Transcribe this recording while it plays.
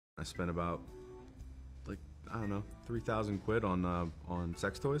I spent about, like, I don't know, 3,000 quid on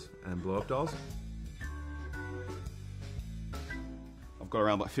sex toys and blow-up dolls. I've got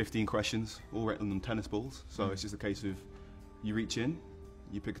around like 15 questions, all written on tennis balls. So it's just a case of you reach in,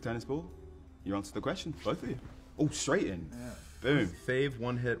 you pick a tennis ball, you answer the question, both of you. Oh, straight in. Yeah. Boom. Fave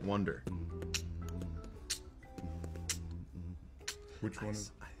one-hit wonder. Which one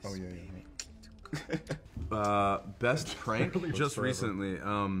is? Oh yeah, Best prank just recently.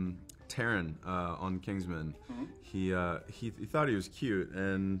 Taryn on Kingsman. He thought he was cute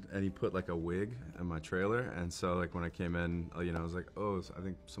and he put like a wig in my trailer, and so like when I came in, you know, I was like, oh, I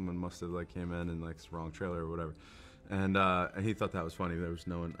think someone must have like came in and like it's the wrong trailer or whatever, and he thought that was funny. There was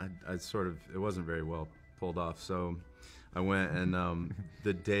no one. I sort of, it wasn't very well pulled off, so I went and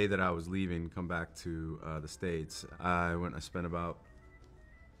the day that I was leaving, come back to the States, I went and I spent about,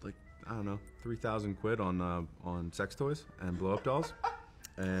 like, I don't know, 3,000 quid on sex toys and blow-up dolls,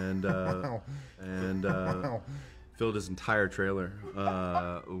 and filled his entire trailer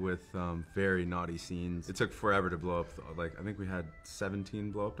with very naughty scenes. It took forever to blow up. Like, I think we had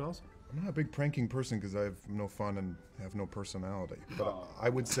 17 blow-up dolls. I'm not a big pranking person because I have no fun and have no personality. But I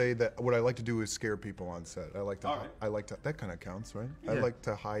would say that what I like to do is scare people on set. I like to. That kind of counts, right? Yeah. I like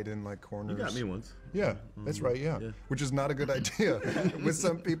to hide in like corners. You got me once. Yeah, that's right. Yeah. Which is not a good idea with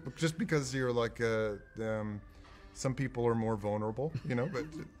some people, just because you're like some people are more vulnerable, you know. But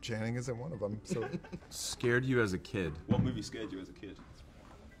Channing isn't one of them. So scared you as a kid? What movie scared you as a kid?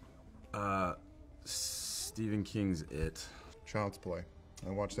 Stephen King's It. Child's Play. I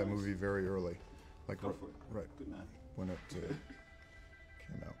watched that movie very early, like right Good man. when it came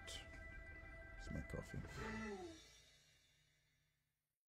out. It's my coffee.